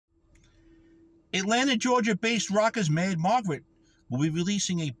Atlanta, Georgia-based rockers Mad Margaret will be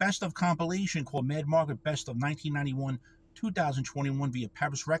releasing a best-of compilation called Mad Margaret Best of 1991-2021 via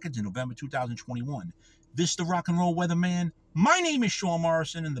PERRIS Records in November 2021. This the rock and roll weatherman. My name is Sean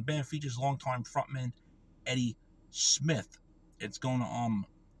Morrison, and the band features longtime frontman Eddie Smith. It's going to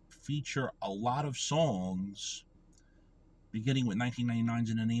feature a lot of songs, beginning with 1999's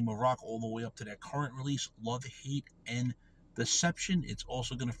In the Name of Rock, all the way up to their current release, Love, Hate, and Deception. It's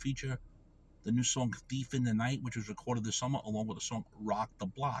also going to feature the new song Thief in the Night, which was recorded this summer, along with the song Rock the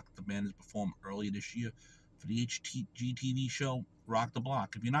Block. The band has performed earlier this year for the HGTV show Rock the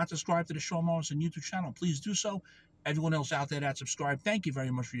Block. If you're not subscribed to the Sean Morrison YouTube channel, please do so. Everyone else out there that's subscribed, thank you very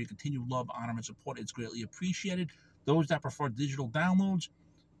much for your continued love, honor, and support. It's greatly appreciated. Those that prefer digital downloads,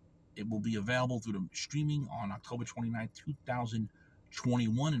 it will be available through the streaming on October 29,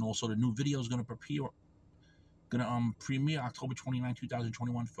 2021, and also the new video is going to premiere October 29,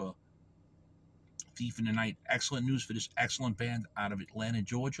 2021 for Thief in the Night. Excellent news for this excellent band out of Atlanta,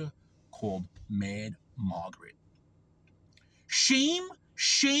 Georgia, called Mad Margaret. Shame,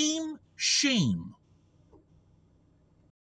 shame, shame